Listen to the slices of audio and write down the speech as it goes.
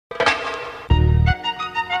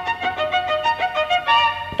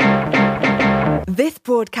This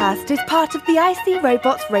broadcast is part of the IC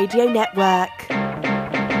Robots Radio Network.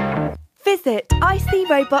 Visit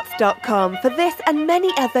icrobots.com for this and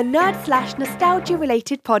many other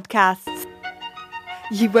nerd/nostalgia-related podcasts.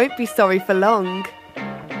 You won't be sorry for long.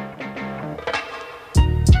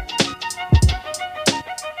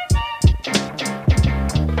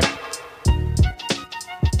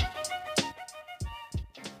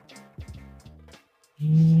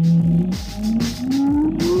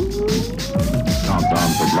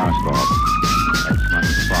 Countdown for blast off.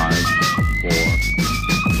 X-5, 4,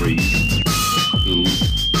 3, 2,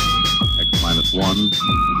 X-1,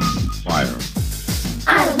 fire. I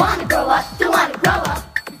don't wanna grow up, don't wanna grow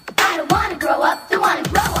up. I don't wanna grow up, don't wanna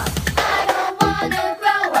grow up. I don't wanna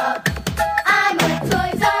grow up. I'm a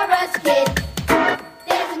Toys R Us kid.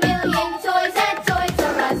 There's a million toys at Toys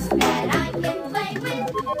R Us that I can play with.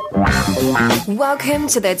 Welcome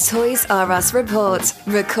to the Toys R Us Report,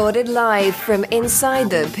 recorded live from inside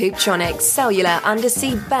the Pooptronics Cellular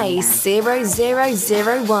Undersea Base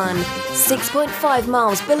 0001, 6.5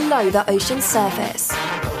 miles below the ocean surface.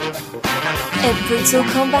 In brutal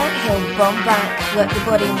combat, he'll bomb back, work the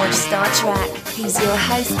body and watch Star Trek. He's your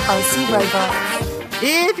host, Icy Robot.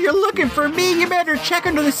 If you're looking for me, you better check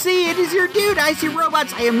under the sea. It is your dude, Icy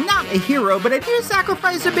Robots. I am not a hero, but I do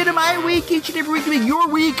sacrifice a bit of my week each and every week to make your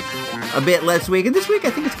week a bit less week. And this week, I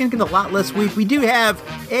think it's going to get a lot less week. We do have,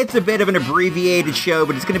 it's a bit of an abbreviated show,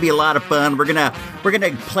 but it's going to be a lot of fun. We're gonna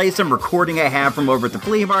play some recording I have from over at the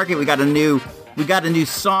flea market. We got a new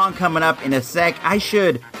song coming up in a sec. I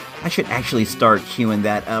should actually start queuing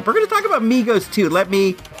that up. We're going to talk about Migos too. Let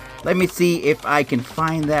me see if I can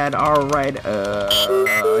find that. All right,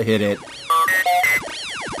 hit it.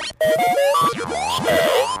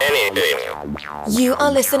 You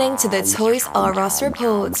are listening to the Toys R Us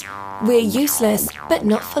Report. We're useless, but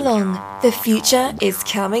not for long. The future is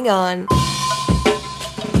coming on.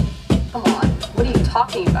 Come on, what are you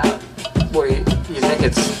talking about? Well, you think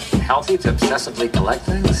it's healthy to obsessively collect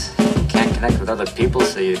things? You can't connect with other people,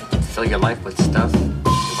 so you fill your life with stuff?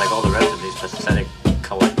 It's like all the rest of these pathetic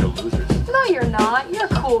collector losers. No, you're not. You're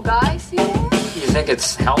a cool guy, see? You think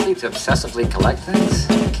it's healthy to obsessively collect things?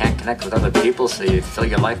 You can't connect with other people, so you fill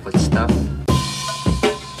your life with stuff?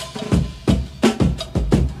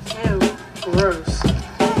 Ew, gross.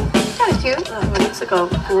 Kind of cute. Oh, it looks like a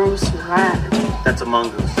gross rat. That's a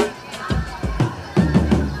mongoose.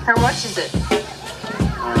 How much is it?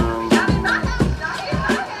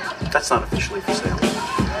 That's not officially for sale.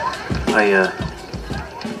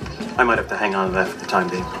 I might have to hang on to that for the time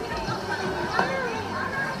being.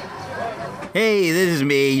 Hey, this is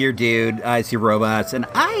me, your dude, Icy Robots, and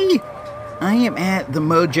I am at the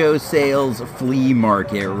Mojo Sales flea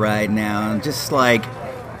market right now, just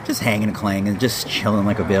hanging and clanging, just chilling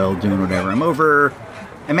like a bill, doing whatever.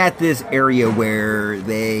 I'm at this area where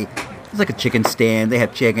it's like a chicken stand. They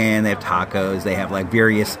have chicken, they have tacos, they have like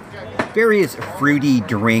various fruity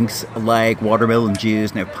drinks like watermelon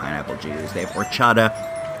juice, and they have pineapple juice, they have horchata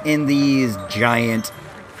in these giant,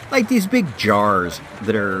 like these big jars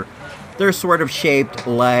they're sort of shaped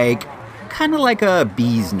like, kind of like a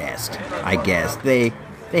bee's nest, I guess. They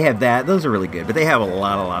have that. Those are really good, but they have a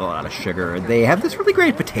lot of sugar. They have this really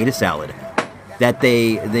great potato salad that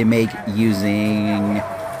they make using,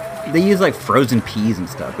 they use like frozen peas and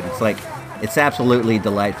stuff, but it's absolutely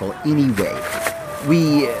delightful. Anyway,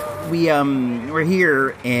 we're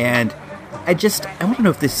here, and I want to know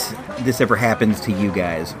if this ever happens to you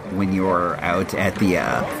guys when you're out at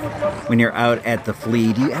the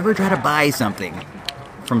flea. Do you ever try to buy something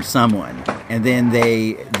from someone and then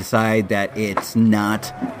they decide that it's not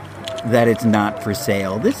for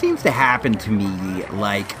sale? This seems to happen to me.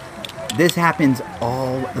 Like, this happens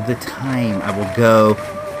all the time. I will go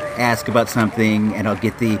ask about something and I'll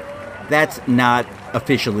get that's not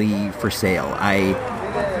officially for sale.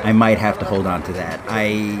 I might have to hold on to that.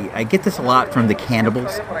 I get this a lot from the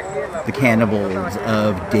cannibals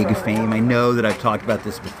of Dig fame. I know that I've talked about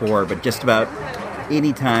this before, but just about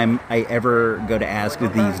any time I ever go to ask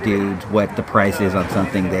these dudes what the price is on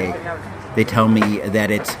something, they tell me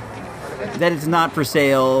that it's not for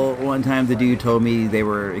sale. One time the dude told me they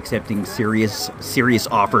were accepting serious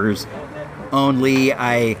offers only.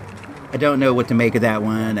 I don't know what to make of that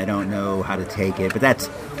one. I don't know how to take it, but that's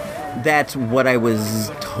what I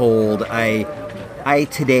was told. I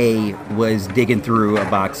today was digging through a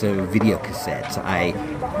box of video cassettes. I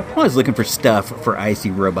was looking for stuff for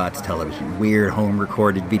Icy Robots television, weird home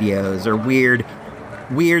recorded videos or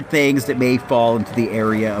weird things that may fall into the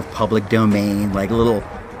area of public domain, like little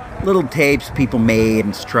tapes people made,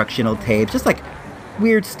 instructional tapes, just like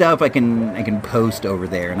weird stuff I can post over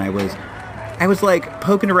there. And I I was like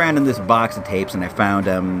poking around in this box of tapes, and I found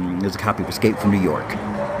there's a copy of Escape from New York.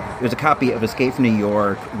 It was a copy of Escape from New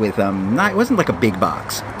York with it wasn't like a big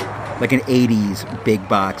box, like an 80s big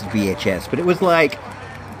box VHS, but it was like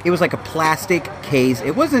a plastic case.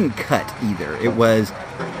 It wasn't cut either. It was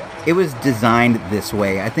designed this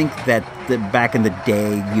way. I think that back in the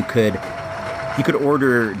day you could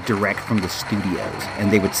order direct from the studios,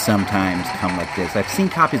 and they would sometimes come like this. I've seen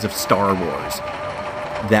copies of Star Wars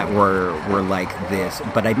that were like this,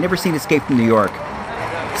 but I'd never seen Escape from New York.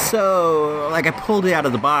 So, like, I pulled it out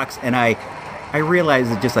of the box, and I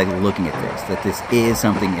realized that just like looking at this, that this is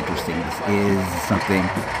something interesting. This is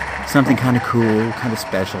something kind of cool, kind of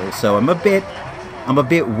special. So I'm a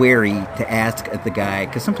bit wary to ask the guy,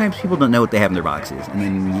 because sometimes people don't know what they have in their boxes, and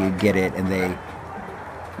then you get it, and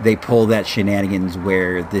they pull that shenanigans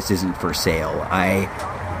where this isn't for sale. I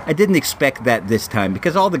didn't expect that this time,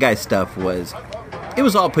 because all the guy's stuff was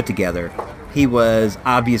all put together. He was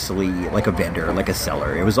obviously like a vendor, like a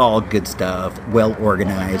seller. It was all good stuff, well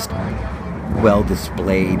organized, well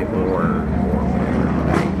displayed, or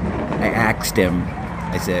I asked him,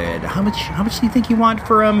 I said, how much do you think you want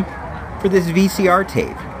for this VCR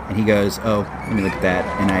tape? And he goes, oh, let me look at that.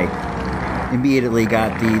 And I immediately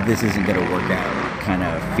got this isn't going to work out kind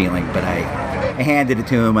of feeling, but I handed it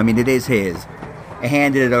to him. I mean, it is his. I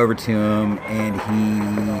handed it over to him, and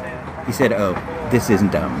he said, oh, this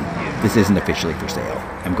isn't officially for sale.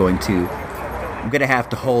 I'm going to have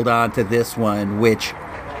to hold on to this one, which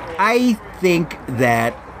I think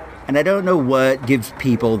that, and I don't know what gives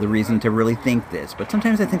people the reason to really think this, but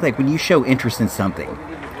sometimes I think, like, when you show interest in something,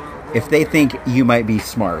 if they think you might be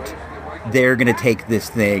smart, they're going to take this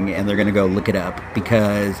thing and they're going to go look it up,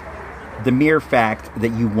 because the mere fact that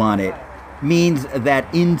you want it means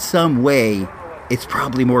that in some way it's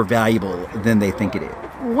probably more valuable than they think it is.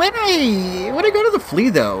 When I go to the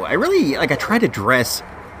flea, though, I really, like, I try to dress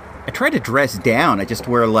down. I just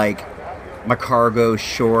wear, like, my cargo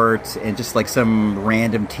shorts and just, like, some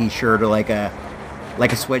random t-shirt or like a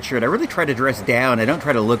sweatshirt. I really try to dress down. I don't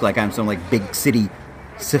try to look like I'm some, like, big city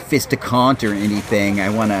sophisticant or anything. I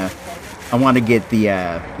want to get the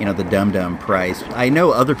the dum-dum price. I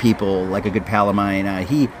know other people, like a good pal of mine,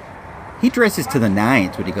 he dresses to the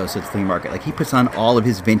nines when he goes to the flea market. Like, he puts on all of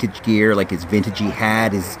his vintage gear, like his vintagey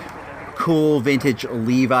hat, his cool vintage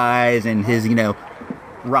Levi's, and his,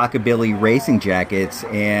 rockabilly racing jackets,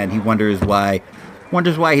 and he wonders why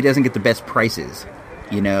he doesn't get the best prices.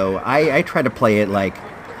 I try to play it like,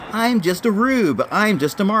 I'm just a rube, I'm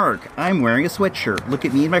just a mark, I'm wearing a sweatshirt, look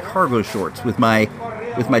at me in my cargo shorts with my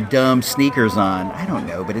dumb sneakers on. I don't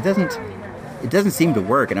know, but it doesn't seem to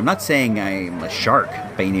work. And I'm not saying I'm a shark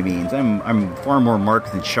by any means. I'm far more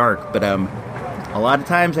mark than shark, but a lot of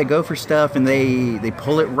times I go for stuff and they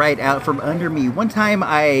pull it right out from under me. One time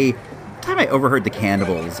I overheard the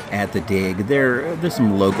Cannibals at the Dig. There's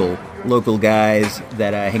some local guys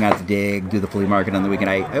that hang out at the Dig, do the flea market on the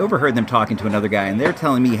weekend. I overheard them talking to another guy, and they're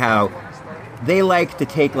telling me how they like to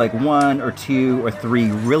take like 1 or 2 or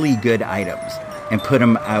 3 really good items and put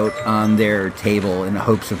them out on their table in the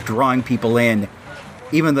hopes of drawing people in,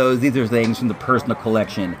 even though these are things from the personal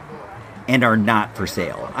collection and are not for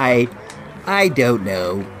sale. I don't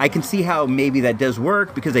know. I can see how maybe that does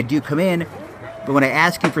work, because I do come in, but when I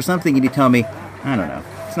ask you for something and you tell me, I don't know,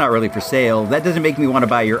 it's not really for sale, that doesn't make me want to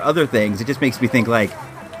buy your other things. It just makes me think, like,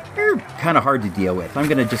 you're kind of hard to deal with. I'm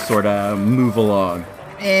going to just sort of move along.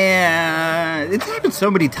 And it's happened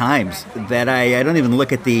so many times that I don't even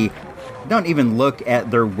look at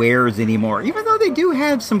their wares anymore, even though they do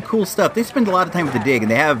have some cool stuff. They spend a lot of time at the Dig,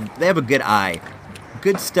 and they have a good eye.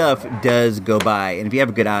 Good stuff does go by, and if you have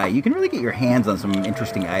a good eye, you can really get your hands on some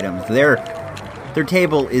interesting items. Their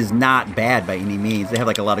table is not bad by any means. They have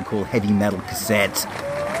like a lot of cool heavy metal cassettes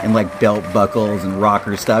and like belt buckles and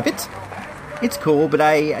rocker stuff. It's cool, but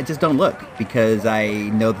I just don't look, because I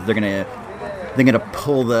know that they're gonna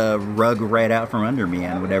pull the rug right out from under me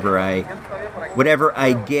on whatever I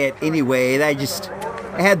get. Anyway, I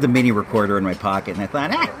had the mini recorder in my pocket, and I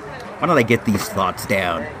thought, why don't I get these thoughts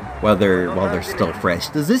down while they're still fresh?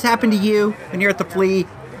 Does this happen to you when you're at the flea?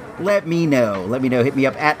 Let me know. Hit me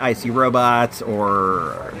up at ICRobots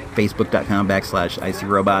or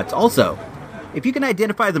Facebook.com/ICRobots. Also, if you can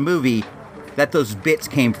identify the movie that those bits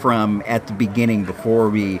came from at the beginning before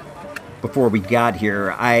we got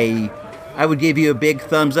here, I would give you a big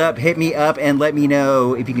thumbs up. Hit me up and let me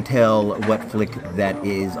know if you can tell what flick that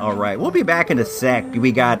is. All right, we'll be back in a sec.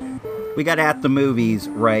 We got At the Movies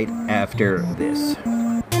right after this.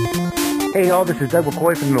 Hey y'all, this is Doug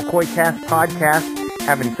McCoy from the McCoy Cast podcast,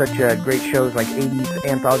 having such great shows like 80s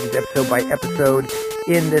Anthologies episode by episode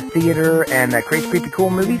in the theater and Crazy Creepy Cool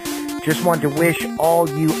movies. just wanted to wish all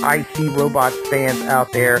you icy Robots fans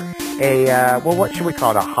out there well, what should we call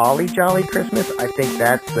it? A holly jolly Christmas? I think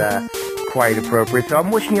that's quite appropriate. So I'm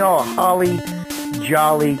wishing you all a holly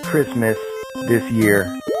jolly Christmas this year.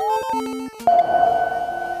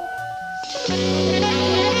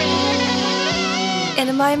 In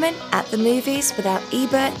a moment, at the movies without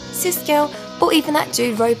Ebert, Siskel, or even that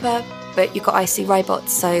Jude Roper, but you got icy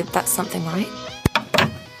robots, so that's something, right?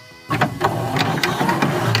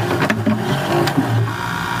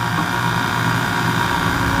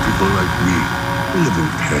 People like me, we live in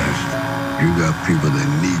past. You got people that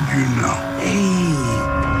need you now. Hey,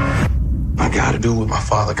 I gotta do what my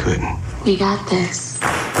father couldn't. We got this.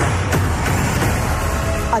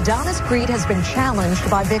 Adonis Creed has been challenged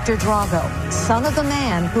by Victor Drago, son of the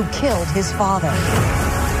man who killed his father.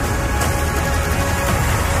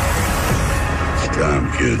 It's time,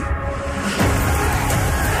 kid.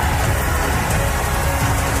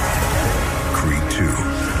 Creed 2,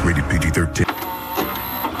 rated PG-13.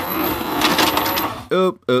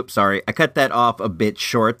 Oops, sorry. I cut that off a bit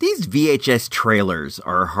short. These VHS trailers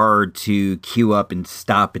are hard to queue up and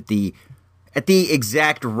stop at the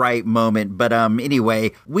exact right moment. But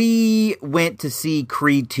anyway, we went to see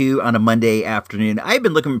Creed 2 on a Monday afternoon. I've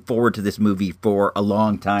been looking forward to this movie for a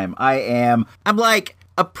long time. I'm like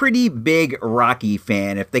a pretty big Rocky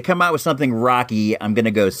fan. If they come out with something Rocky, I'm going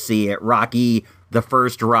to go see it. Rocky, the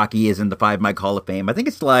first Rocky, is in the 5 Mike Hall of Fame. I think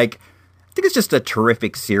it's just a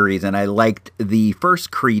terrific series, and I liked the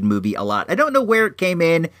first Creed movie a lot. I don't know where it came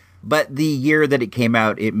in, but the year that it came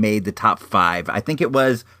out, it made the top 5. I think it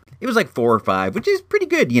was like 4 or 5, which is pretty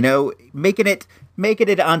good, you know, making it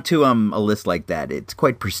onto a list like that. It's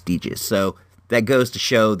quite prestigious. So that goes to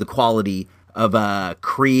show the quality of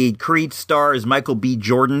Creed. Creed stars Michael B.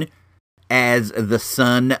 Jordan as the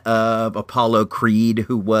son of Apollo Creed,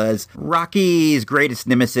 who was Rocky's greatest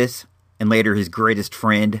nemesis and later his greatest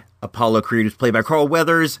friend. Apollo Creed was played by Carl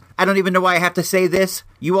Weathers. I don't even know why I have to say this.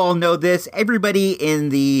 You all know this. Everybody in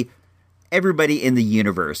the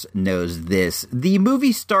universe knows this. The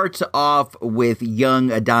movie starts off with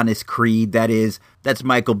young Adonis Creed. That's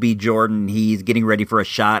Michael B. Jordan. He's getting ready for a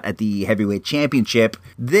shot at the heavyweight championship.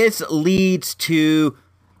 This leads to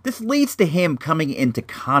him coming into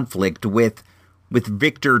conflict with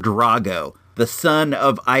Victor Drago, the son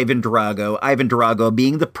of Ivan Drago. Ivan Drago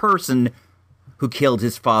being the person who killed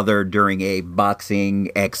his father during a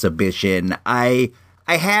boxing exhibition. I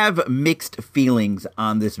have mixed feelings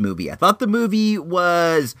on this movie. I thought the movie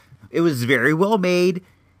was very well made.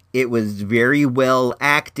 It was very well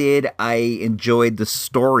acted. I enjoyed the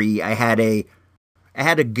story. I had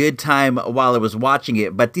a good time while I was watching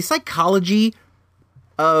it, but the psychology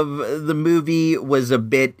of the movie was a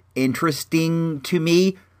bit interesting to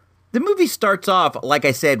me. The movie starts off, like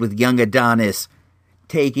I said, with young Adonis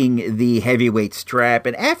taking the heavyweight strap,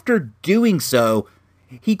 and after doing so,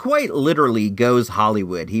 he quite literally goes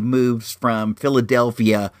Hollywood. He moves from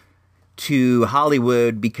Philadelphia to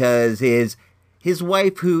Hollywood because his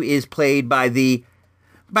wife, who is played by the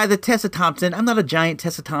Tessa Thompson. I'm not a giant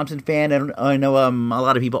Tessa Thompson fan. I know a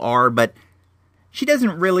lot of people are, but she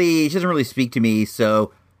doesn't really speak to me.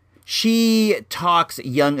 So she talks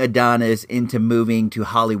young Adonis into moving to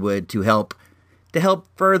Hollywood to help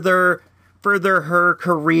further her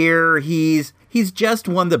career. He's just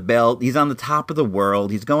won the belt. He's on the top of the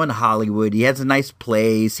world. He's going to Hollywood. He has a nice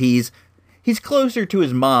place. He's closer to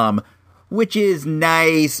his mom, which is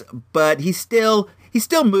nice, but he still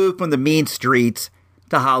moved from the mean streets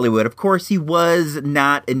to Hollywood. Of course, he was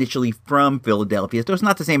not initially from Philadelphia, so it's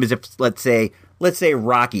not the same as if, let's say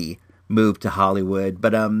Rocky moved to Hollywood.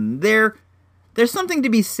 But there's something to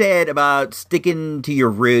be said about sticking to your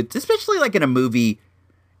roots, especially like in a movie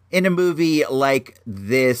like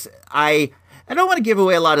this. I don't want to give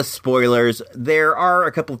away a lot of spoilers. There are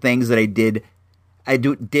a couple things that I did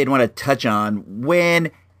want to touch on.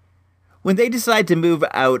 When they decide to move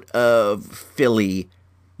out of Philly,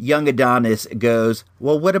 young Adonis goes,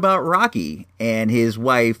 "Well, what about Rocky?" And his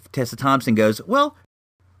wife, Tessa Thompson, goes, "Well,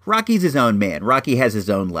 Rocky's his own man. Rocky has his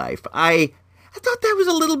own life." I thought that was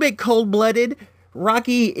a little bit cold-blooded.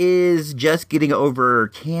 Rocky is just getting over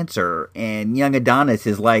cancer, and young Adonis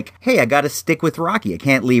is like, "Hey, I gotta stick with Rocky. I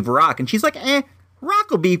can't leave Rock." And she's like,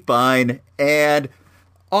 Rock will be fine. And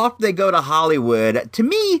off they go to Hollywood. To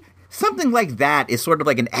me, something like that is sort of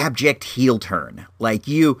like an abject heel turn. Like,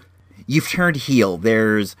 you've turned heel.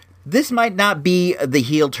 This might not be the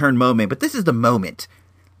heel turn moment, but this is the moment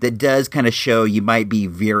that does kind of show you might be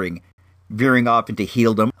veering off into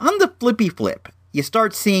heeldom. On the flippy flip, you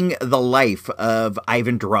start seeing the life of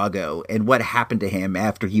Ivan Drago and what happened to him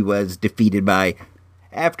after he was defeated by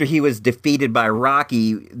after he was defeated by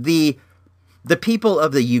Rocky, the people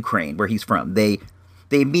of the Ukraine, where he's from, they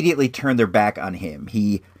immediately turn their back on him.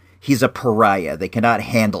 He's a pariah. They cannot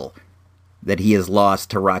handle that he has lost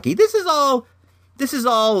to Rocky. This is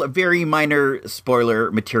all very minor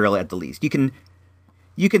spoiler material at the least.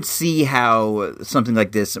 You can see how something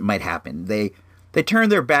like this might happen. They turn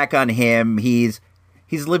their back on him. He's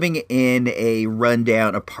living in a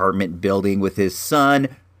rundown apartment building with his son,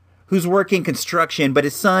 who's working construction, but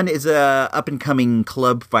his son is a up-and-coming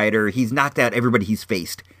club fighter. He's knocked out everybody he's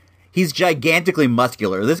faced. He's gigantically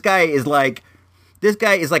muscular. This guy is like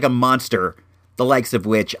a monster, the likes of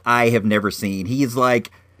which I have never seen. He's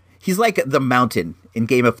like the Mountain in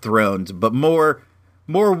Game of Thrones, but more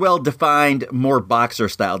well-defined, more boxer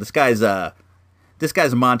style. This guy's a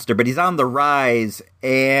monster, but he's on the rise,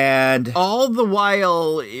 and all the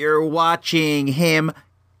while you're watching him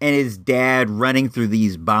and his dad running through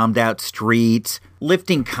these bombed-out streets,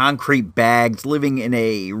 lifting concrete bags, living in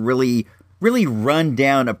a really, really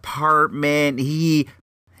run-down apartment.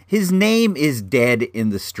 His name is dead in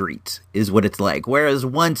the streets, is what it's like. Whereas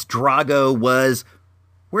once Drago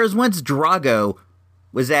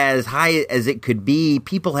was as high as it could be,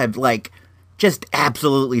 people have, like, just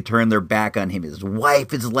absolutely turned their back on him. His wife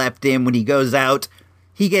has left him. When he goes out,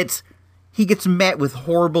 he gets met with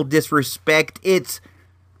horrible disrespect. It's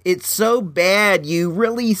so bad, you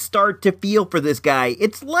really start to feel for this guy.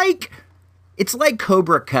 It's like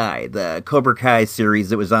Cobra Kai, the Cobra Kai series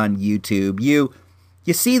that was on YouTube. You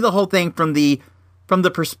see the whole thing from the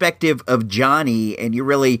perspective of Johnny, and you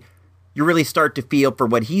really start to feel for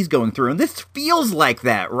what he's going through. And this feels like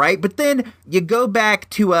that, right? But then you go back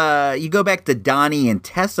to Donnie and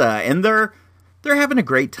Tessa, and they're having a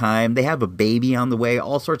great time. They have a baby on the way.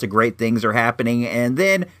 All sorts of great things are happening. And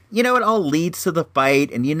then, it all leads to the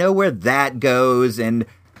fight, and you know where that goes, and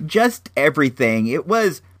just everything. It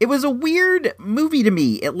was a weird movie to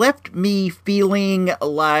me. It left me feeling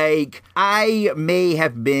like I may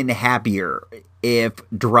have been happier if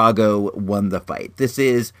Drago won the fight. This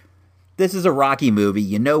is a Rocky movie.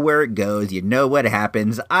 You know where it goes. You know what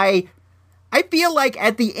happens. I feel like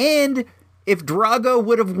at the end, if Drago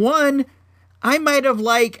would have won, I might have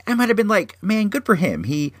been like, man, good for him.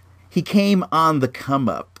 He came on the come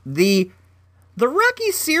up. The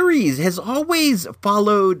Rocky series has always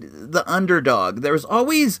followed the underdog. There was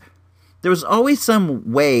always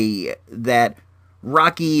some way that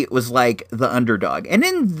Rocky was like the underdog. And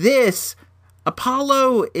in this,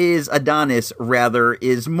 Adonis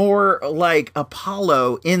is more like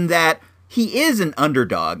Apollo in that he is an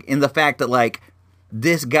underdog in the fact that, like,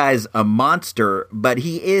 this guy's a monster, but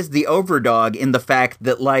he is the overdog in the fact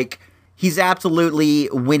that, like, he's absolutely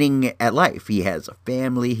winning at life. He has a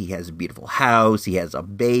family, he has a beautiful house, he has a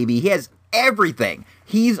baby, he has everything.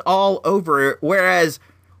 He's all over it, whereas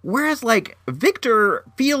like, Victor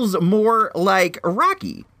feels more like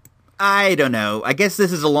Rocky. I don't know. I guess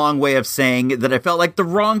this is a long way of saying that I felt like the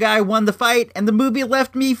wrong guy won the fight, and the movie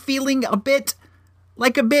left me feeling a bit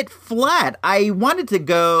flat. I wanted to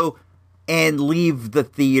go and leave the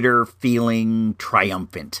theater feeling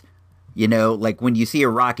triumphant. Like when you see a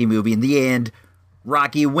Rocky movie, in the end,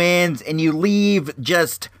 Rocky wins, and you leave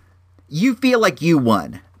you feel like you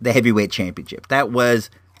won the heavyweight championship. That was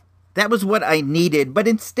what I needed, but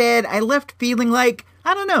instead I left feeling like,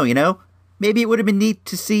 I don't know, maybe it would have been neat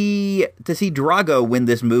to see Drago win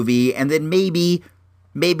this movie, and then maybe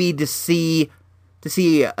to see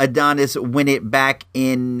Adonis win it back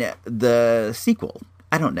in the sequel.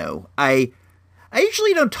 I don't know. I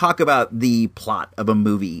usually don't talk about the plot of a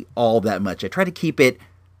movie all that much. I try to keep it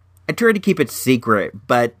secret,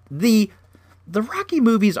 but the Rocky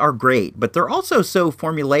movies are great, but they're also so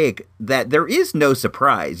formulaic that there is no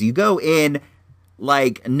surprise. You go in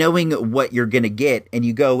like knowing what you're going to get, and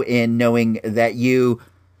you go in knowing that you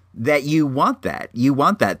want that. You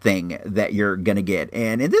want that thing that you're going to get.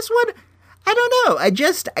 And in this one, I don't know. I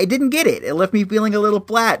didn't get it. It left me feeling a little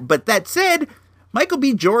flat. But that said, Michael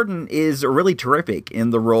B. Jordan is really terrific in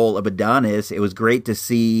the role of Adonis. It was great to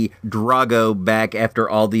see Drago back after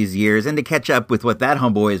all these years and to catch up with what that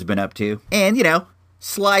homeboy has been up to. And,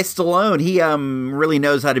 Sly Stallone, he really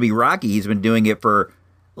knows how to be Rocky. He's been doing it for,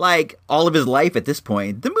 like, all of his life at this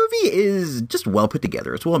point. The movie is just well put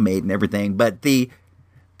together. It's well made and everything. But the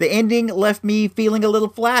ending left me feeling a little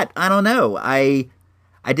flat. I don't know. I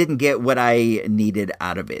didn't get what I needed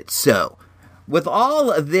out of it. So, with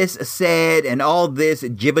all this said and all this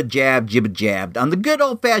jibba-jabbed on the good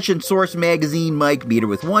old-fashioned Source Magazine Mike meter,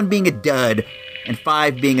 with 1 being a dud and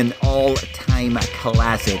 5 being an all-time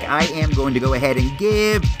classic, I am going to go ahead and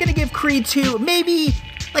give Creed 2 maybe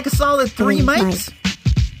like a solid 3 mics.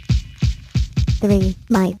 3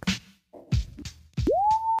 mics.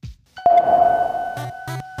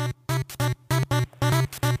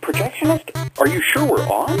 Projectionist, are you sure we're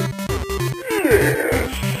on?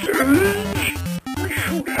 Yes, Sage. We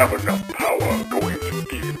should have enough power going through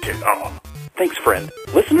the antenna. Thanks, friend.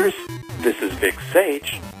 Listeners, this is Vic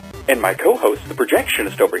Sage, and my co-host, the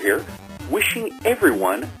Projectionist over here, wishing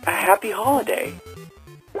everyone a happy holiday.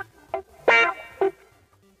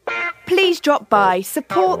 Please drop by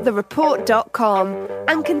supportthereport.com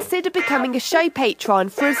and consider becoming a show patron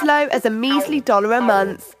for as low as a measly $1 a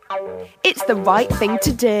month. It's the right thing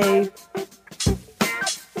to do.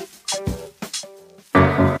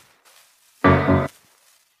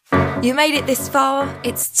 You made it this far.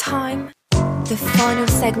 It's time. The final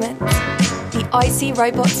segment. The IC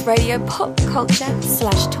Robots Radio pop culture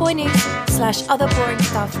 / toy news / other boring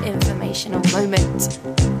stuff informational moment.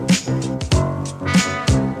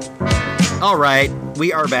 All right,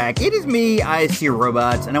 we are back. It is me, IC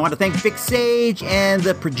Robots, and I want to thank Vic Sage and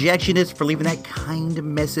the Projectionist for leaving that kind of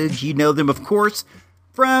message. You know them, of course,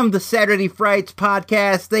 from the Saturday Frights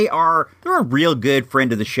podcast. They're a real good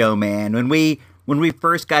friend of the show, man. When we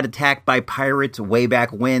first got attacked by pirates way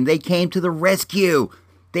back when, they came to the rescue.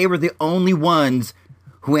 They were the only ones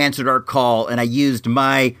who answered our call, and I used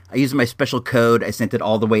my special code. I sent it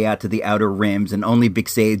all the way out to the Outer Rims, and only Vic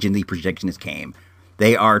Sage and the Projectionist came.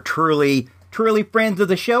 They are truly friends of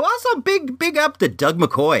the show. Also, big up to Doug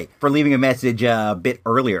McCoy for leaving a message a bit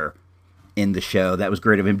earlier in the show. That was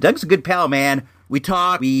great of him. Doug's a good pal, man. We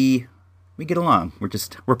talk, we get along.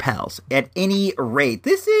 We're pals. At any rate,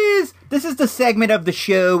 this is the segment of the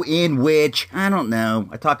show in which, I don't know,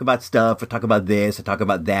 I talk about stuff, I talk about this, I talk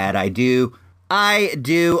about that. I do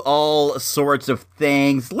all sorts of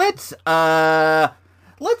things. Let's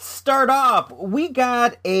start off. We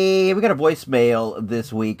got a voicemail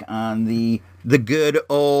this week on the good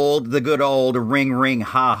old ring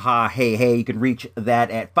ha ha hey. You can reach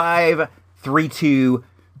that at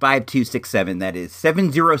 532-5267. That is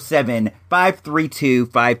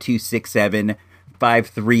 707-532-5267.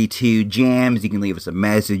 532-JAMS. You can leave us a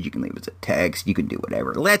message. You can leave us a text. You can do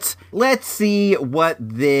whatever. Let's see what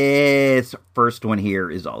this first one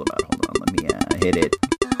here is all about. Hold on. Let me hit it.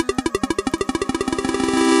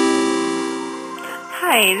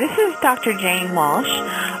 Hi, this is Dr. Jane Walsh.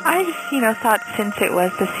 I just, thought since it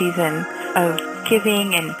was the season of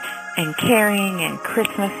giving and caring and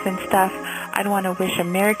Christmas and stuff, I'd want to wish a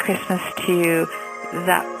Merry Christmas to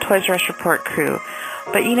that Toys R Us Report crew.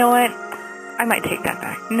 But you know what? I might take that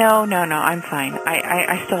back. No, I'm fine.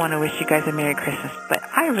 I still want to wish you guys a Merry Christmas, but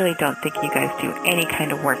I really don't think you guys do any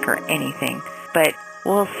kind of work or anything. But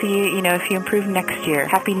we'll see, if you improve next year.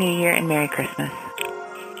 Happy New Year and Merry Christmas.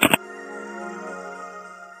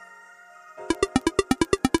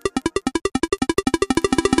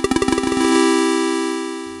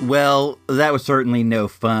 Well, that was certainly no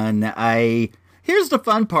fun. Here's the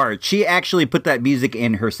fun part. She actually put that music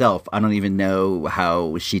in herself. I don't even know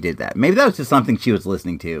how she did that. Maybe that was just something she was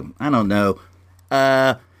listening to. I don't know.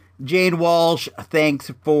 Jane Walsh,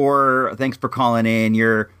 thanks for calling in.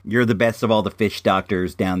 You're the best of all the fish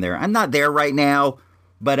doctors down there. I'm not there right now,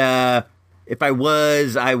 but if I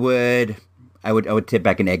was, I would tip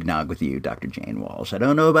back an eggnog with you, Dr. Jane Walsh. I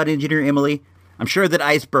don't know about Engineer Emily. I'm sure that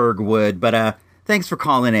Iceberg would, but thanks for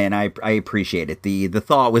calling in. I appreciate it. The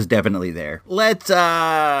thought was definitely there. Let's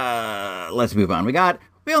move on.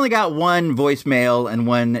 We only got one voicemail and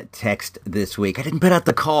one text this week. I didn't put out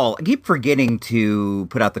the call. I keep forgetting to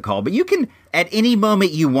put out the call, but you can, at any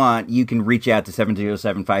moment you want, you can reach out to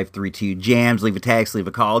 707-532-JAMS, leave a text, leave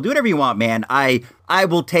a call, do whatever you want, man. I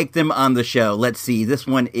will take them on the show. Let's see. This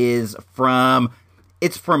one is from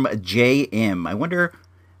JM. I wonder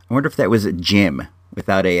if that was Jim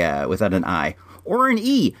without an I. Or an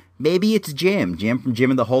E. Maybe it's Jim from Jim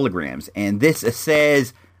and the Holograms. And this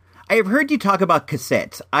says, I have heard you talk about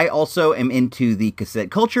cassettes. I also am into the cassette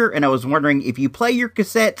culture, and I was wondering if you play your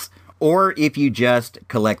cassettes or if you just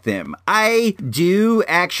collect them. I do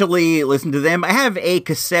actually listen to them. I have a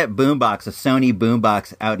cassette boombox, a Sony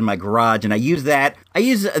boombox out in my garage, and I use that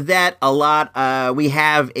a lot. We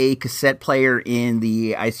have a cassette player in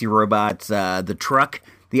the IC Robots, the truck.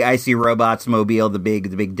 The IC Robots mobile, the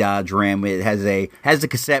big Dodge Ram, it has a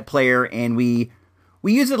cassette player, and we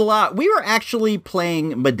use it a lot. We were actually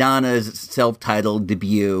playing Madonna's self-titled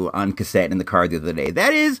debut on cassette in the car the other day.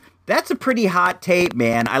 That's a pretty hot tape,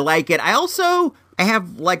 man. I like it. I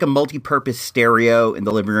have like a multi-purpose stereo in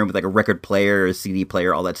the living room with like a record player, a CD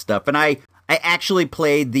player, all that stuff. And I actually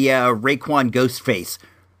played the Raekwon Ghostface.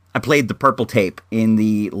 I played the purple tape in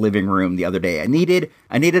the living room the other day. I needed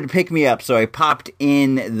to pick me up, so I popped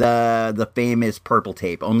in the famous purple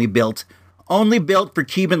tape, only built only built for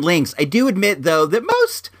Cuban links. I do admit, though, that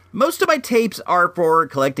most of my tapes are for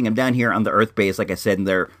collecting. I'm down here on the Earth base, like I said, and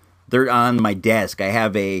they're on my desk. I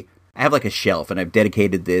have like a shelf, and I've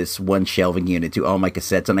dedicated this one shelving unit to all my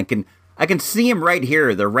cassettes, and I can see them right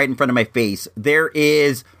here. They're right in front of my face.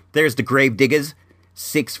 There's the Gravediggers,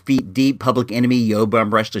 6 Feet Deep, Public Enemy, Yo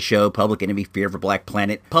Bum Rush the Show, Public Enemy, Fear of a Black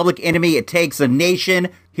Planet, Public Enemy, It Takes a Nation.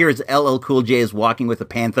 Here's LL Cool J's Walking with a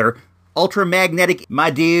Panther. Ultramagnetic, my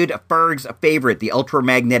dude, Ferg's favorite, the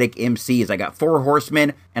Ultramagnetic MCs. I got 4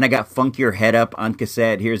 Horsemen, and I got Funk Your Head Up on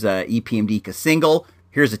cassette. Here's a EPMD single.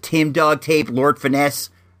 Here's a Tim Dog tape, Lord Finesse,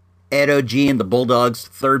 Ed O.G. and the Bulldogs,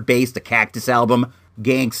 Third Base, the Cactus album,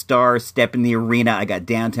 Gangstar, Step in the Arena. I got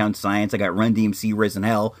Downtown Science. I got Run DMC, Risen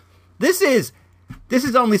Hell. This is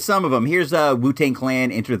only some of them. Here's Wu-Tang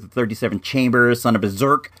Clan, Enter the 37 Chambers, Son of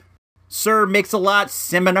Berserk, Sir Mix-a-Lot,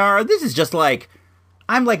 Seminar. This is just like,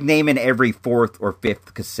 I'm like naming every 4th or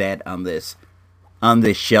 5th cassette on this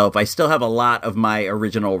shelf. I still have a lot of my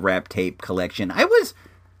original rap tape collection. I was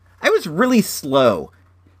really slow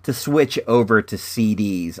to switch over to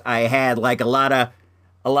CDs. I had like a lot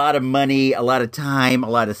of money, a lot of time, a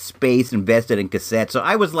lot of space invested in cassettes. So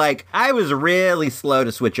I was really slow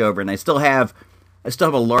to switch over, and I still have a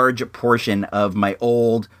large portion of my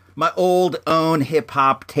old own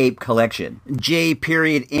hip-hop tape collection.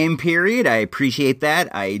 J.M. I appreciate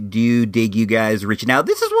that. I do dig you guys reaching out.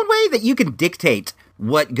 This is one way that you can dictate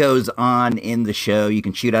what goes on in the show. You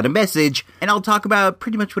can shoot out a message, and I'll talk about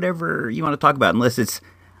pretty much whatever you want to talk about, unless it's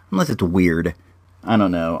weird. I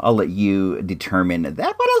don't know. I'll let you determine that.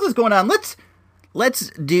 What else is going on? Let's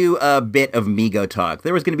do a bit of Mego talk.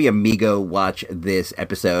 There was going to be a Mego watch this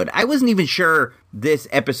episode. I wasn't even sure this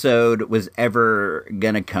episode was ever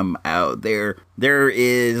going to come out. There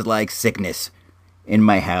is like sickness in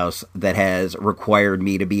my house that has required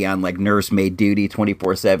me to be on like nursemaid duty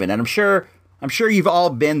 24/7. And I'm sure you've all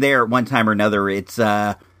been there at one time or another. It's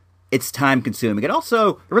time consuming. It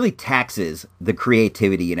also really taxes the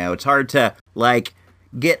creativity, you know. It's hard to like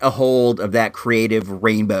get a hold of that creative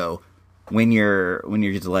rainbow when you're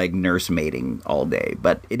just like nursemaiding all day.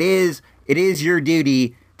 But it is your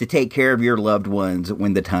duty to take care of your loved ones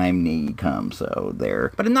when the time need comes. So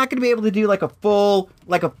there. But I'm not going to be able to do like a full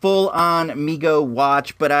on Mego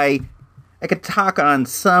watch, but I could talk on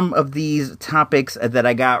some of these topics that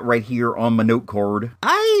I got right here on my note card.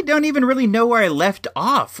 I don't even really know where I left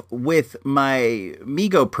off with my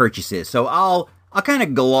Mego purchases, so I'll kind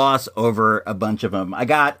of gloss over a bunch of them. I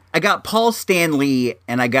got Paul Stanley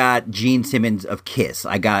and I got Gene Simmons of Kiss.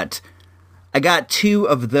 I got 2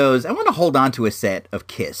 of those. I want to hold on to a set of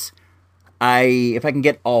Kiss. If I can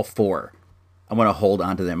get all 4, I want to hold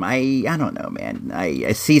on to them. I don't know, man.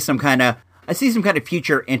 I see some kind of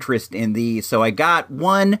future interest in these. So I got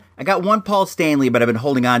one Paul Stanley, but I've been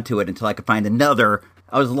holding on to it until I could find another.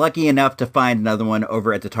 I was lucky enough to find another one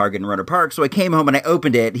over at the Target in Rohnert Park, so I came home and I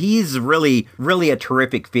opened it. He's really, really a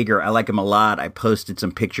terrific figure. I like him a lot. I posted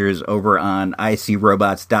some pictures over on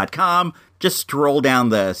icrobots.com. Just scroll down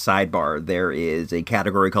the sidebar. There is a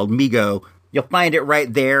category called Mego. You'll find it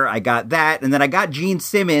right there. I got that, and then I got Gene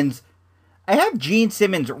Simmons. I have Gene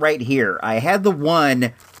Simmons right here. I had the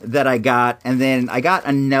one that I got, and then I got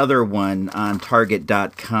another one on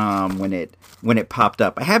Target.com when it popped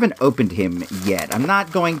up. I haven't opened him yet. I'm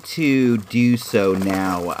not going to do so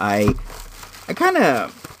now. I'm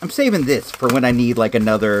saving this for when I need like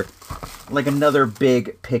another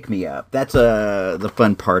big pick-me-up. That's the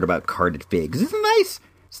fun part about carded figs. It's nice.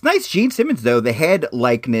 It's nice Gene Simmons, though. The head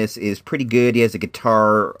likeness is pretty good. He has a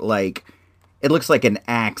guitar, like, it looks like an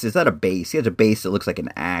axe. Is that a bass? He has a bass that looks like an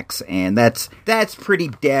axe, and that's pretty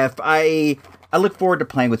def. I look forward to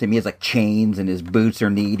playing with him. He has like chains, and his boots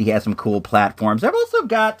are neat. He has some cool platforms. I've also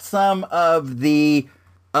got some of the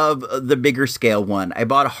bigger scale one. I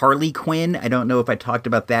bought a Harley Quinn. I don't know if I talked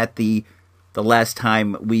about that the last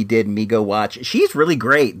time we did Mego Watch. She's really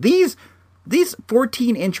great. These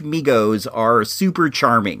 14-inch Megos are super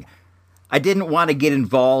charming. I didn't want to get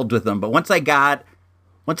involved with them, but once I got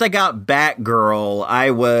Batgirl,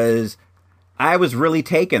 I was really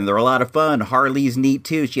taken. They're a lot of fun. Harley's neat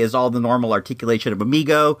too. She has all the normal articulation of a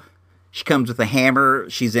Mego. She comes with a hammer.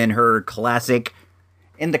 She's in the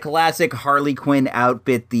classic Harley Quinn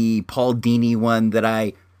outfit, the Paul Dini one that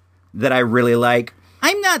I really like.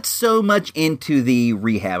 I'm not so much into the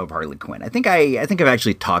rehab of Harley Quinn. I think I've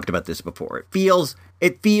actually talked about this before.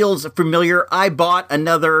 It feels familiar. I bought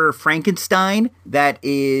another Frankenstein. That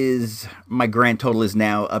is, my grand total is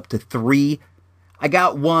now up to 3. I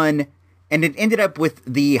got one, And it ended up with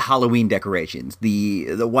the Halloween decorations.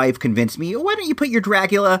 The wife convinced me, why don't you put your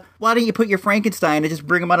Dracula, why don't you put your Frankenstein and just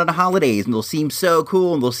bring them out on the holidays and they'll seem so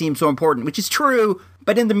cool and they'll seem so important, which is true.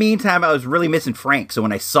 But in the meantime, I was really missing Frank. So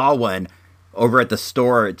when I saw one over at the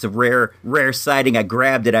store, it's a rare sighting. I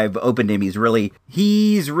grabbed it. I've opened him. He's really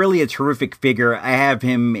a terrific figure. I have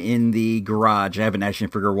him in the garage. I have an action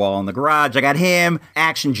figure wall in the garage. I got him,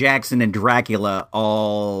 Action Jackson, and Dracula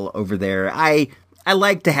all over there. I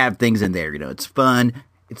like to have things in there, it's fun.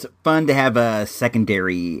 It's fun to have a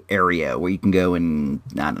secondary area where you can go and,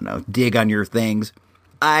 dig on your things.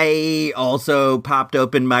 I also popped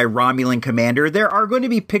open my Romulan Commander. There are going to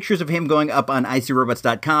be pictures of him going up on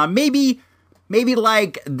ICRobots.com. Maybe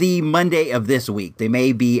like the Monday of this week. They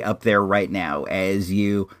may be up there right now as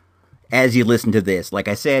you listen to this. Like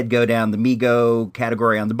I said, go down the Mego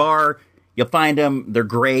category on the bar. You'll find him. They're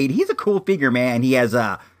great. He's a cool figure, man. He has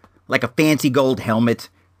a fancy gold helmet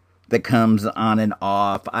that comes on and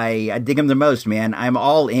off. I dig him the most, man. I'm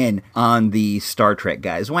all in on the Star Trek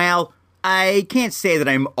guys. Well, I can't say that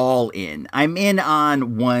I'm all in. I'm in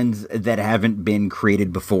on ones that haven't been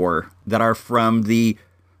created before, that are from the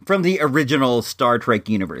original Star Trek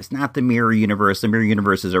universe, not the Mirror Universe. The Mirror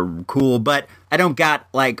Universes are cool, but I don't got,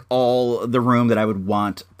 all the room that I would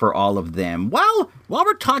want for all of them. Well, while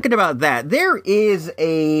we're talking about that, there is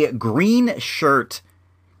a green shirt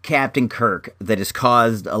Captain Kirk that has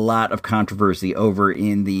caused a lot of controversy over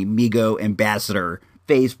in the Mego Ambassador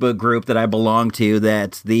Facebook group that I belong to.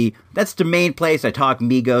 That's the main place I talk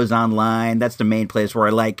Megos online. That's the main place where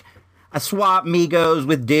I swap Megos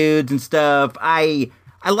with dudes and stuff. I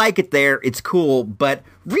like it there. It's cool. But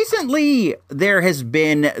recently there has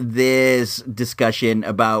been this discussion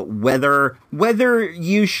about whether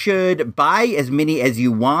you should buy as many as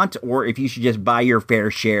you want or if you should just buy your fair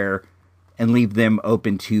share and leave them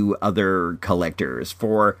open to other collectors.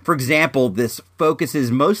 For example, this focuses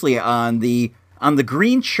mostly on the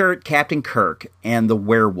green shirt Captain Kirk and the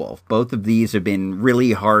werewolf. Both of these have been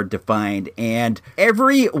really hard to find, and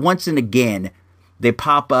every once and again, they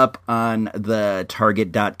pop up on the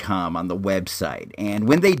Target.com on the website. And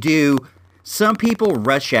when they do, some people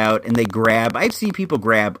rush out and I've seen people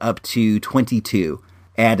grab up to 22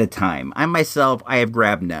 at a time. I myself, I have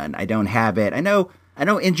grabbed none. I don't have it. I know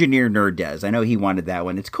Engineer Nerd does. I know he wanted that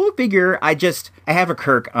one. It's a cool figure. I have a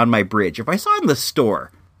Kirk on my bridge. If I saw it in the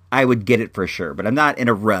store, I would get it for sure. But I'm not in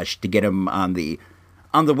a rush to get him on the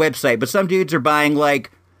website. But some dudes are buying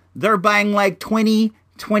 20,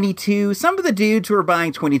 22. Some of the dudes who are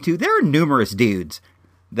buying 22, there are numerous dudes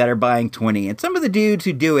that are buying 20. And some of the dudes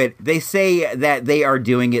who do it, they say that they are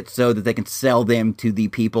doing it so that they can sell them to the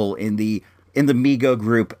people in the Mego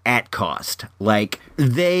group at cost.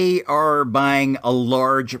 They are buying a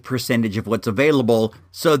large percentage of what's available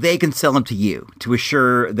so they can sell them to you to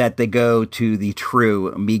assure that they go to the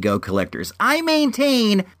true Mego collectors. I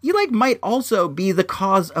maintain you might also be the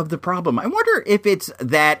cause of the problem. I wonder if it's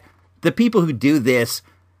that the people who do this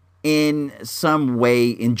in some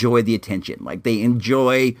way enjoy the attention. They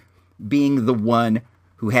enjoy being the one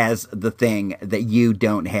who has the thing that you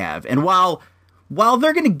don't have. And while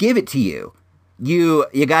they're going to give it to you, you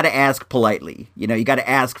got to ask politely. You got to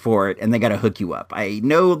ask for it, and they got to hook you up. I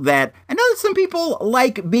know that some people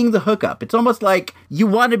like being the hookup. It's almost like you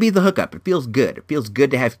want to be the hookup. It feels good. It feels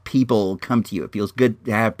good to have people come to you. It feels good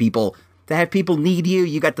to have people need you.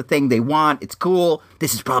 You got the thing they want. It's cool.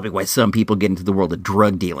 This is probably why some people get into the world of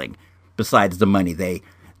drug dealing. Besides the money, they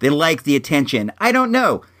like the attention. I don't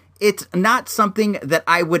know. It's not something that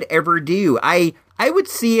I would ever do. I would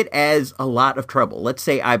see it as a lot of trouble. Let's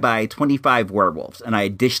say I buy 25 werewolves and I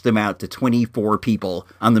dish them out to 24 people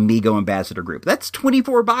on the Mego Ambassador group. That's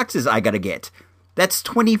 24 boxes I gotta get. That's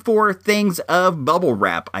 24 things of bubble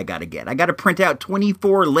wrap I gotta get. I gotta print out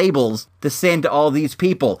 24 labels to send to all these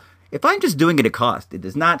people. If I'm just doing it at cost, it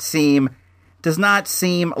does not seem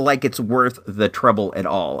like it's worth the trouble at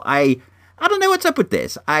all. I don't know what's up with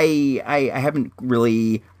this. I haven't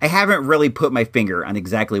really put my finger on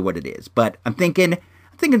exactly what it is, but I'm thinking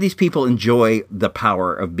these people enjoy the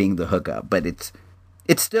power of being the hookup, but it's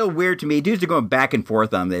still weird to me. Dudes are going back and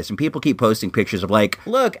forth on this, and people keep posting pictures of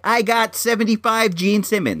look, I got 75 Gene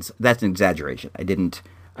Simmons. That's an exaggeration.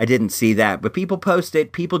 I didn't see that, but people post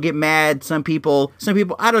it. People get mad. Some people,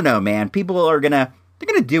 I don't know, man. People they're gonna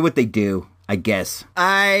do what they do, I guess.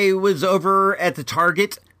 I was over at the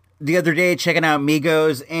Target the other day checking out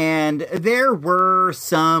Megos, and there were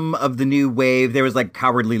some of the new wave. There was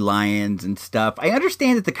Cowardly Lions and stuff. I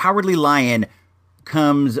understand that the Cowardly Lion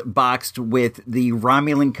comes boxed with the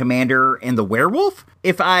Romulan Commander and the werewolf.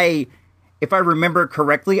 If I remember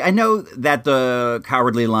correctly, I know that the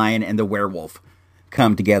Cowardly Lion and the werewolf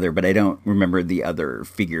come together, but I don't remember the other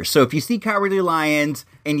figures. So if you see Cowardly Lions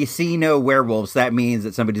and you see no werewolves, that means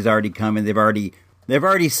that somebody's already come and they've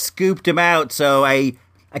already scooped him out. So I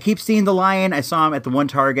keep seeing the lion. I saw him at the one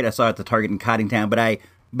Target. I saw it at the Target in Cottingtown,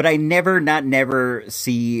 but I never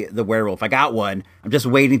see the werewolf. I got one. I'm just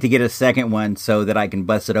waiting to get a second one so that I can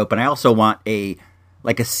bust it open. I also want a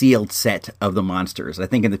sealed set of the monsters. I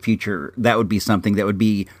think in the future that would be something that would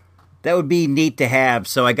be neat to have.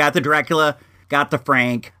 So I got the Dracula, got the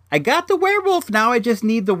Frank, I got the werewolf. Now I just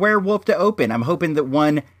need the werewolf to open. I'm hoping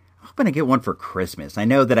I get one for Christmas. I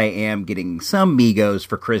know that I am getting some Migos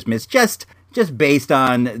for Christmas, just based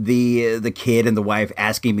on the kid and the wife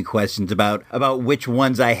asking me questions about which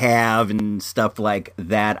ones I have and stuff like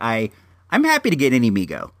that. I'm happy to get any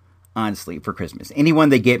Migo, honestly, for Christmas. Anyone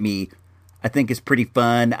they get me, I think is pretty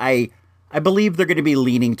fun. I believe they're going to be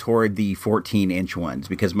leaning toward the 14-inch ones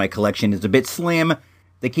because my collection is a bit slim.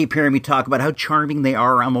 They keep hearing me talk about how charming they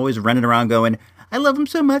are. I'm always running around going, I love them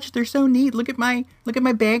so much. They're so neat. Look at my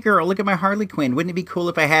Batgirl. Look at my Harley Quinn. Wouldn't it be cool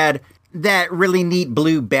if I had that really neat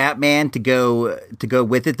blue Batman to go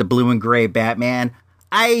with it, the blue and gray Batman?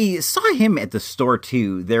 I saw him at the store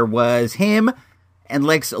too. There was him and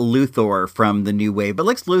Lex Luthor from the New Wave. But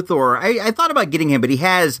Lex Luthor, I thought about getting him, but he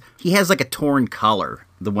has like a torn collar,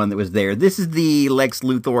 the one that was there. This is the Lex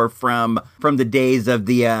Luthor from the days of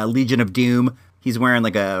the Legion of Doom. He's wearing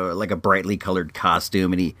like a brightly colored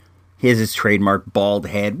costume, and he has his trademark bald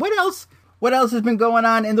head. What else has been going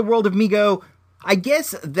on in the world of Mego? I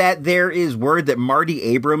guess that there is word that Marty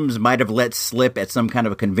Abrams might have let slip at some kind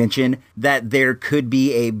of a convention that there could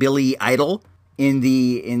be a Billy Idol in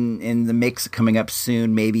the mix coming up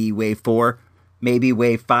soon, maybe Wave 4, maybe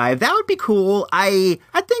Wave 5. That would be cool. I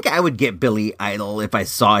think I would get Billy Idol if I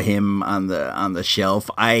saw him on the shelf.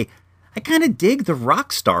 I kind of dig the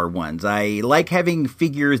Rockstar ones. I like having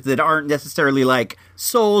figures that aren't necessarily like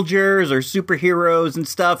soldiers or superheroes and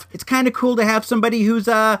stuff. It's kind of cool to have somebody who's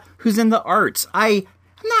in the arts. I'm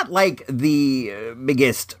not like the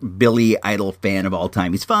biggest Billy Idol fan of all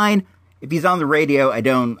time. He's fine. If he's on the radio, I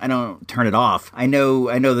don't turn it off. I know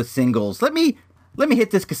the singles. Let me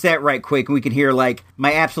hit this cassette right quick and we can hear like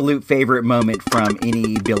my absolute favorite moment from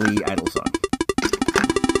any Billy Idol song.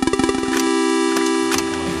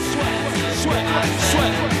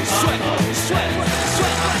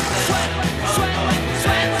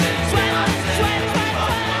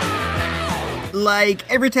 Like,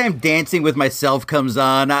 every time Dancing with Myself comes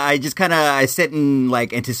on, I sit and,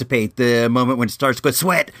 like, anticipate the moment when it starts to go,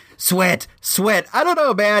 sweat, sweat, sweat. I don't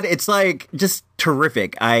know, man. It's, like, just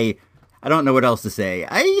terrific. I don't know what else to say.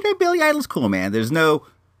 Billy Idol's cool, man. There's no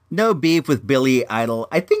beef with Billy Idol.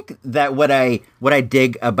 I think that what I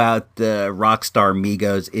dig about the Rockstar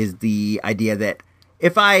Migos is the idea that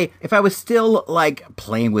if I was still, like,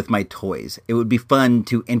 playing with my toys, it would be fun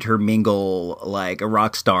to intermingle, like, a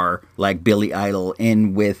rock star like Billy Idol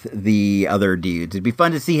in with the other dudes. It'd be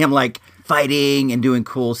fun to see him, like, fighting and doing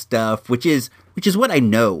cool stuff, which is what I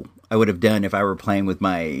know I would have done if I were playing with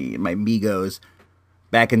my Migos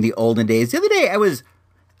back in the olden days. The other day, I was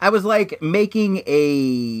like,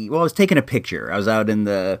 I was taking a picture. I was out in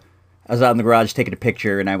the garage taking a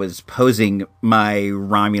picture, and I was posing my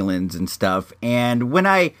Romulans and stuff. And when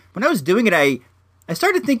I was doing it, I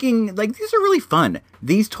started thinking, like, these are really fun.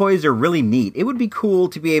 These toys are really neat. It would be cool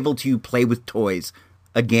to be able to play with toys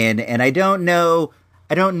again. And I don't know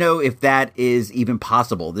if that is even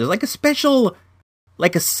possible. There's like a special,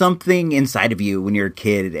 like a something inside of you when you're a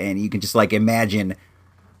kid, and you can just like imagine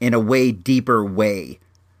in a way deeper way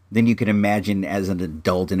than you can imagine as an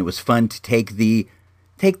adult. And it was fun to take the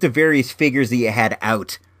various figures that you had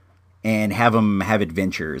out and have them have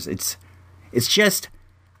adventures. It's just,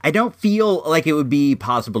 I don't feel like it would be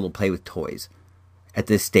possible to play with toys at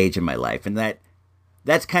this stage in my life. And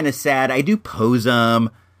that's kind of sad. I do pose them,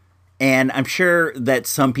 and I'm sure that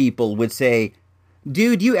some people would say,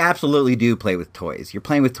 dude, you absolutely do play with toys. You're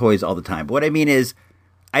playing with toys all the time. But what I mean is,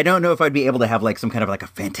 I don't know if I'd be able to have like some kind of like a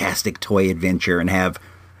fantastic toy adventure and have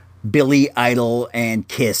Billy Idol and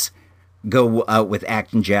Kiss go out with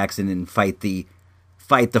Action Jackson and fight the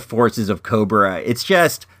forces of Cobra. It's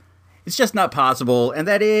just not possible, and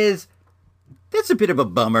that's a bit of a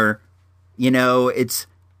bummer. There's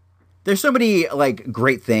so many like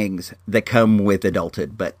great things that come with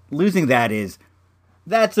adulthood, but losing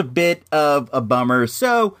that's a bit of a bummer.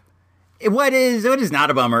 So what is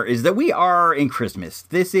not a bummer is that we are in Christmas.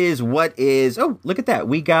 This is what is. Oh, look at that!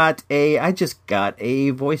 I just got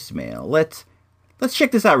a voicemail. Let's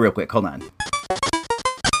check this out real quick. Hold on.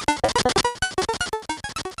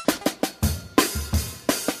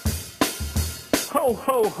 Ho,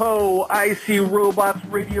 Ho ho, IC Robots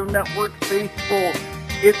Radio Network faithful.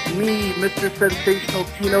 It's me, Mr. Sensational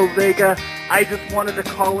Gino Vega. I just wanted to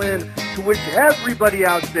call in to wish everybody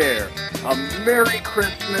out there a Merry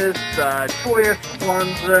Christmas, joyous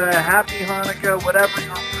Kwanzaa, Happy Hanukkah, whatever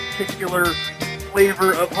your particular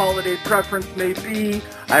flavor of holiday preference may be.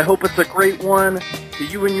 I hope it's a great one. To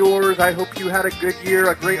you and yours, I hope you had a good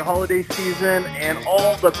year, a great holiday season, and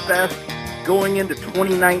all the best going into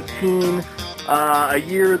 2019. A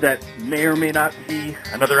year that may or may not see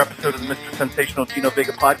another episode of the Mr. Sensational Gino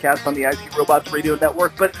Vega podcast on the IC Robots Radio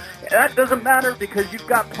Network, but that doesn't matter because you've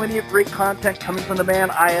got plenty of great content coming from the man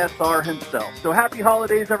ISR himself. So happy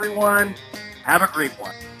holidays, everyone. Have a great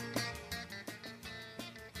one.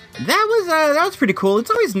 That was pretty cool.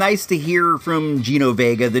 It's always nice to hear from Gino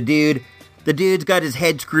Vega, the dude's got his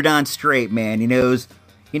head screwed on straight, man. He knows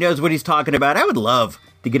what he's talking about. I would love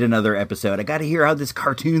to get another episode. I got to hear how this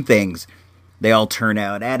cartoon things they all turn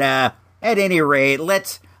out. At any rate,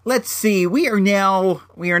 let's see. We are now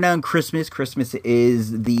in Christmas. Christmas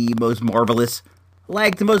is the most marvelous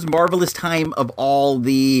time of all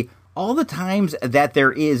the times that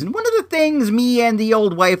there is. And one of the things me and the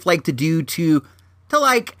old wife like to do to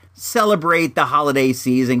celebrate the holiday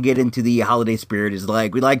season, get into the holiday spirit is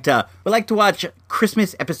we like to watch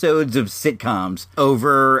Christmas episodes of sitcoms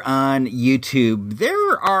over on YouTube.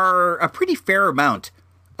 There are a pretty fair amount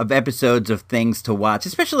of episodes of things to watch,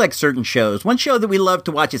 especially certain shows. One show that we love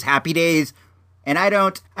to watch is Happy Days, and I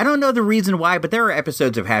don't know the reason why, but there are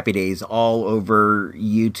episodes of Happy Days all over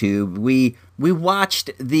YouTube. We watched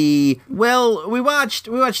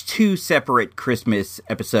two separate Christmas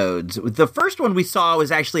episodes. The first one we saw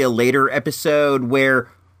was actually a later episode where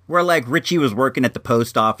Richie was working at the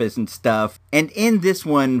post office and stuff. And in this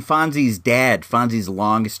one, Fonzie's dad, Fonzie's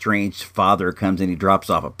long-estranged father, comes and he drops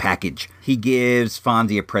off a package. He gives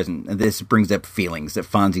Fonzie a present, and this brings up feelings that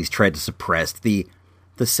Fonzie's tried to suppress, the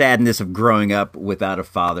sadness of growing up without a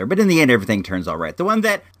father. But in the end, everything turns all right. The one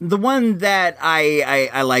that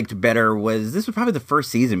I liked better was, this was probably the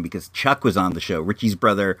first season because Chuck was on the show, Richie's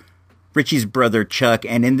brother Chuck.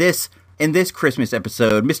 And in this Christmas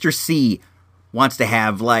episode, Mr. C wants to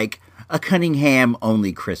have a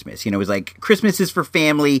Cunningham-only Christmas. It was Christmas is for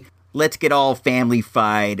family, let's get all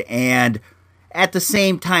family-fied. And at the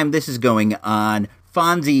same time this is going on,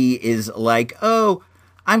 Fonzie is oh,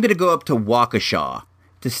 I'm going to go up to Waukesha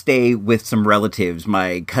to stay with some relatives.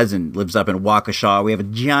 My cousin lives up in Waukesha. We have a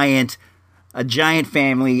giant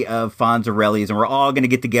family of Fonzarellis, and we're all going to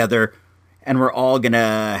get together, and we're all going to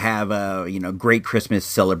have a, great Christmas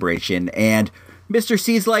celebration. And Mr.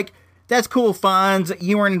 C's that's cool, Fonz.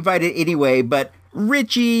 You weren't invited anyway, but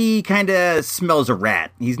Richie kind of smells a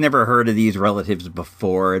rat. He's never heard of these relatives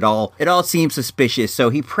before. It all seems suspicious, so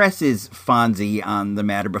he presses Fonzie on the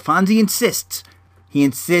matter, but Fonzie insists. He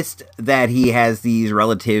insists that he has these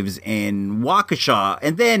relatives in Waukesha.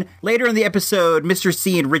 And then later in the episode, Mr.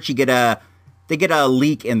 C and Richie get a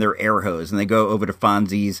leak in their air hose, and they go over to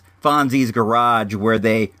Fonzie's garage where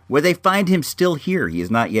they find him still here. He has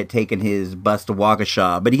not yet taken his bus to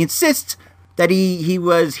Waukesha, but he insists that he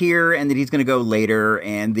was here and that he's going to go later.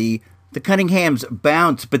 And the Cunninghams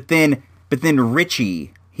bounce, but then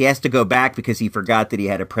Richie, he has to go back because he forgot that he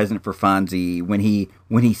had a present for Fonzie when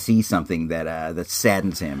he sees something that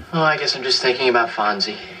saddens him. Oh, I guess I'm just thinking about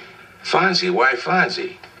Fonzie. Fonzie? Why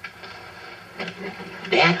Fonzie?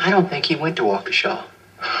 Dad, I don't think he went to Waukesha.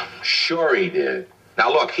 Sure he did.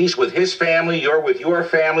 Now look, he's with his family, you're with your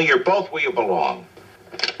family, you're both where you belong.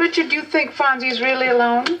 Richard, do you think Fonzie's really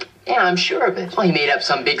alone? Yeah, I'm sure of it. Well, he made up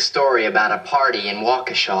some big story about a party in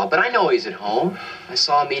Waukesha, but I know he's at home. I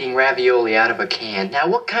saw him eating ravioli out of a can. Now,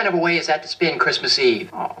 what kind of a way is that to spend Christmas Eve?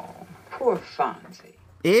 Oh, poor Fonzie.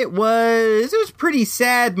 It was pretty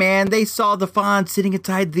sad, man. They saw the Fonz sitting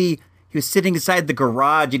inside the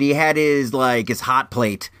garage, and he had his hot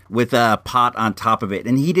plate with a pot on top of it,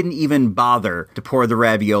 and he didn't even bother to pour the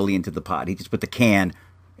ravioli into the pot. He just put the can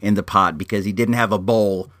in the pot because he didn't have a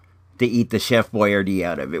bowl to eat the Chef Boyardee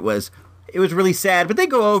out of. It was really sad, but they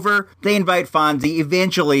go over, they invite Fonzie.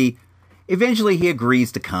 Eventually he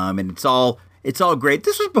agrees to come, and it's all great.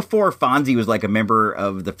 This was before Fonzie was a member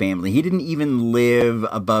of the family. He didn't even live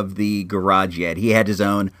above the garage yet. He had his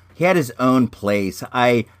own place.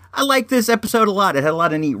 I like this episode a lot. It had a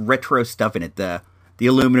lot of neat retro stuff in it. The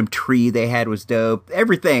aluminum tree they had was dope.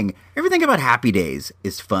 Everything about Happy Days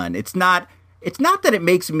is fun. It's not that it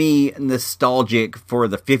makes me nostalgic for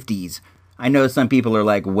the 50s. I know some people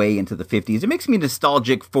are way into the 50s. It makes me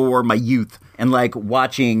nostalgic for my youth and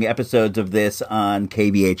watching episodes of this on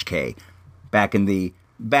KBHK back in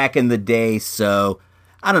the day. So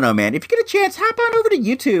I don't know, man. If you get a chance, hop on over to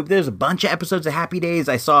YouTube. There's a bunch of episodes of Happy Days.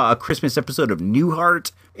 I saw a Christmas episode of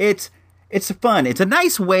Newhart. It's fun. It's a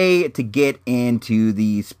nice way to get into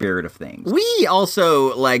the spirit of things. We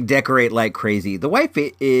also, decorate like crazy. The wife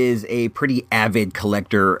is a pretty avid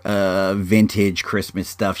collector of vintage Christmas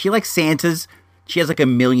stuff. She likes Santas. She has,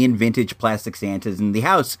 1 million vintage plastic Santas. And the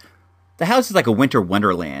house is like a winter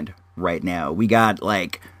wonderland right now. We got,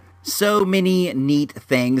 so many neat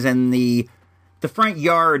things. And the front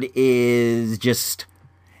yard is just...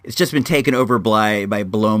 It's just been taken over by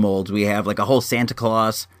blow molds. We have, a whole Santa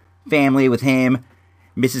Claus family with him,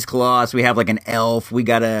 Mrs. Claus. We have an elf. We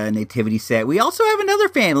got a nativity set. We also have another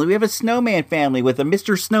family. We have a snowman family with a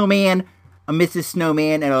Mr. Snowman, a Mrs.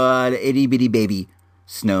 Snowman, and a itty bitty baby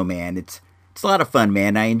snowman. It's a lot of fun,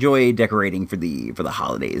 man. I enjoy decorating for the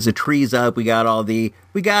holidays. The tree's up. We got all the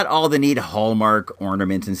neat Hallmark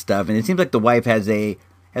ornaments and stuff. And it seems like the wife has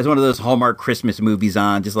one of those Hallmark Christmas movies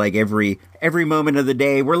on, just every moment of the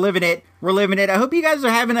day. We're living it. I hope you guys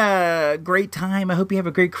are having a great time. I hope you have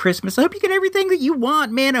a great Christmas. I hope you get everything that you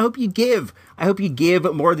want, man. I hope you give. I hope you give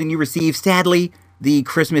more than you receive. Sadly, the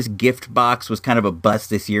Christmas gift box was kind of a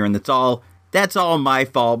bust this year, and that's all my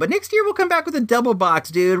fault. But next year we'll come back with a double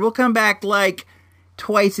box, dude. We'll come back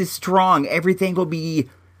twice as strong. Everything will be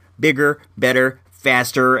bigger, better,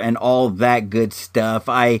 faster, and all that good stuff.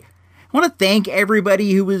 I want to thank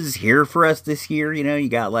everybody who was here for us this year. You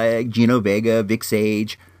got Gino Vega, Vic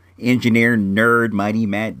Sage, Engineer Nerd, Mighty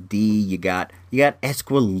Matt D. You got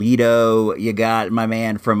Esquilito. You got my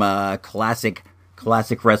man from Classic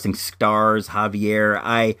Wrestling Stars, Javier.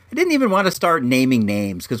 I didn't even want to start naming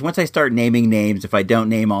names, because once I start naming names, if I don't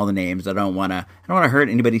name all the names, I don't want to hurt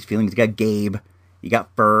anybody's feelings. You got Gabe. You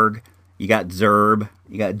got Ferg. You got Zerb,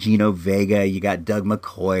 you got Gino Vega, you got Doug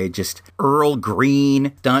McCoy, just Earl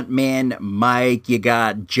Green, Stuntman Mike, you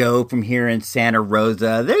got Joe from here in Santa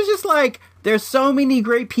Rosa. There's just there's so many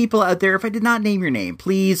great people out there. If I did not name your name,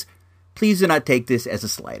 please do not take this as a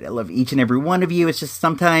slight. I love each and every one of you. It's just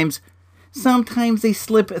sometimes they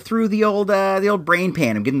slip through the old brain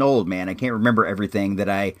pan. I'm getting old, man. I can't remember everything that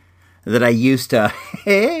I used to.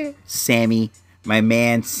 Sammy. My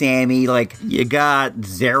man, Sammy, you got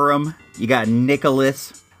Zerum, you got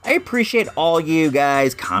Nicholas. I appreciate all you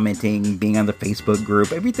guys commenting, being on the Facebook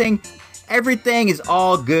group. Everything is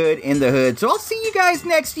all good in the hood. So I'll see you guys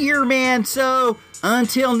next year, man. So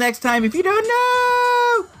until next time, if you don't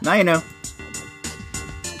know, now you know.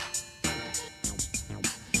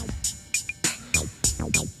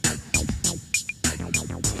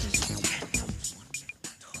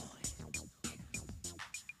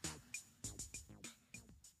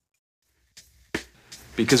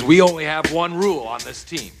 Because we only have one rule on this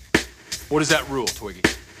team. What is that rule, Twiggy?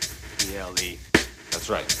 ELE.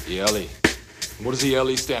 That's right, ELE. What does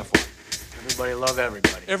ELE stand for? Everybody love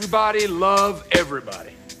everybody. Everybody love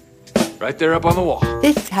everybody. Right there up on the wall.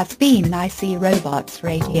 This has been an IC Robots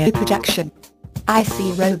Radio production.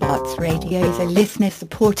 IC Robots Radio is a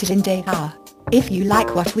listener-supported endeavor. If you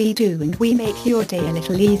like what we do and we make your day a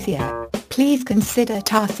little easier, please consider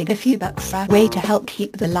tossing a few bucks our way to help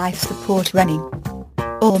keep the life support running.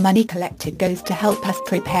 All money collected goes to help us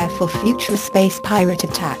prepare for future space pirate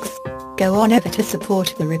attacks. Go on over to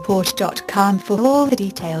supportthereport.com for all the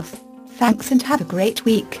details. Thanks and have a great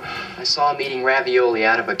week. I saw him eating ravioli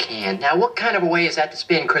out of a can. Now, what kind of a way is that to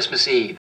spend Christmas Eve?